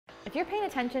If you're paying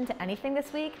attention to anything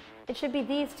this week, it should be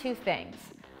these two things: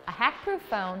 a hack-proof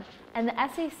phone and the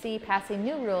SEC passing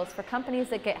new rules for companies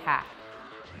that get hacked.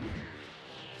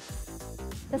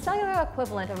 The cellular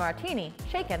equivalent of martini,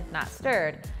 shaken, not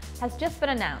stirred, has just been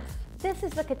announced. This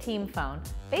is the Kateem phone,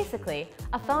 basically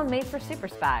a phone made for super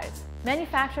spies.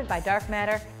 Manufactured by dark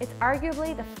matter, it's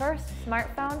arguably the first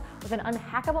smartphone with an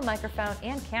unhackable microphone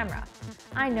and camera.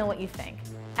 I know what you think.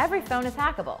 Every phone is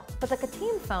hackable, but the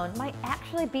Kateem phone might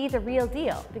actually be the real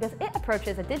deal because it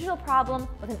approaches a digital problem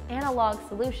with an analog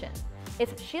solution.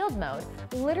 Its shield mode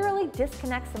literally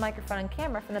disconnects the microphone and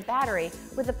camera from the battery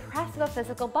with the press of a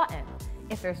physical button.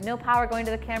 If there's no power going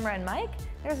to the camera and mic,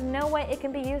 there's no way it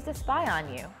can be used to spy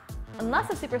on you.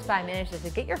 Unless a super spy manages to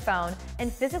get your phone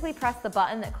and physically press the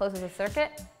button that closes the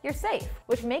circuit, you're safe,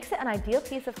 which makes it an ideal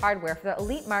piece of hardware for the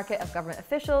elite market of government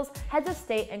officials, heads of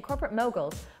state, and corporate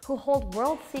moguls who hold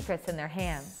world secrets in their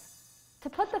hands. To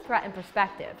put the threat in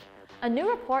perspective, a new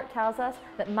report tells us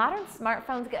that modern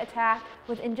smartphones get attacked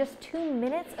within just 2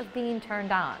 minutes of being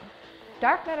turned on.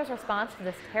 Dark matter's response to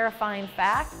this terrifying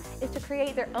fact is to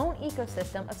create their own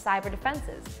ecosystem of cyber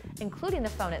defenses, including the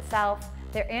phone itself,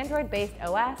 their Android-based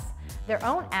OS, their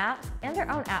own apps, and their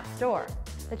own app store.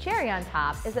 The cherry on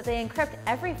top is that they encrypt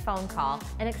every phone call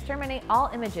and exterminate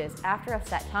all images after a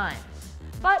set time.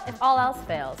 But if all else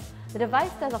fails, the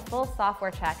device does a full software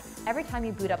check every time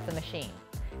you boot up the machine.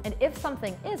 And if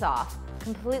something is off,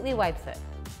 completely wipes it.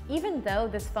 Even though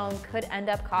this phone could end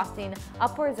up costing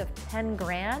upwards of 10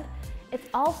 grand, it's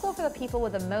also for the people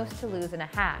with the most to lose in a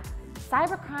hack.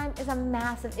 Cybercrime is a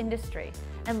massive industry,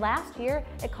 and last year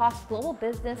it cost global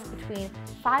business between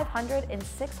 $500 and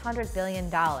 $600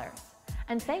 billion.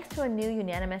 And thanks to a new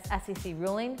unanimous SEC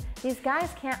ruling, these guys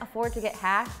can't afford to get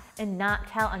hacked and not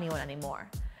tell anyone anymore.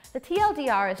 The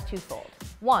TLDR is twofold.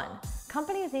 1,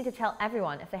 companies need to tell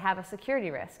everyone if they have a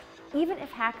security risk, even if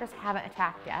hackers haven't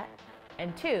attacked yet.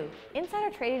 And 2,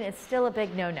 insider trading is still a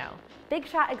big no-no. Big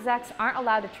shot execs aren't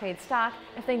allowed to trade stock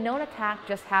if they know an attack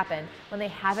just happened when they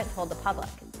haven't told the public.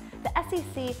 The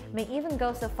SEC may even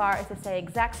go so far as to say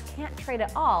execs can't trade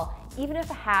at all, even if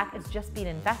a hack is just being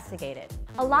investigated.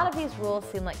 A lot of these rules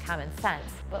seem like common sense,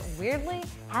 but weirdly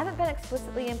haven't been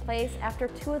explicitly in place after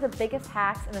 2 of the biggest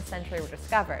hacks in the century were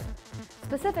discovered.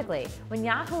 Specifically, when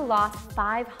Yahoo lost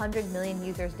 500 million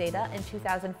users' data in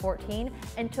 2014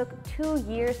 and took 2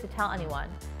 years to tell anyone,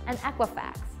 and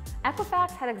Equifax.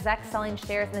 Equifax had execs selling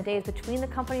shares in the days between the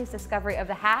company's discovery of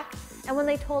the hack and when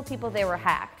they told people they were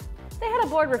hacked. They had a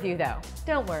board review though.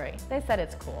 Don't worry, they said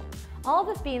it's cool. All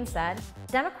this being said,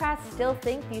 Democrats still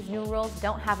think these new rules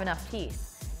don't have enough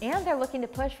teeth, and they're looking to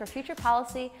push for future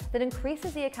policy that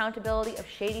increases the accountability of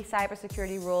shady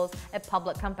cybersecurity rules at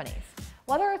public companies.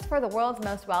 Whether it's for the world's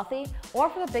most wealthy or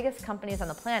for the biggest companies on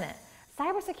the planet,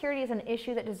 cybersecurity is an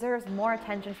issue that deserves more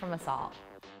attention from us all.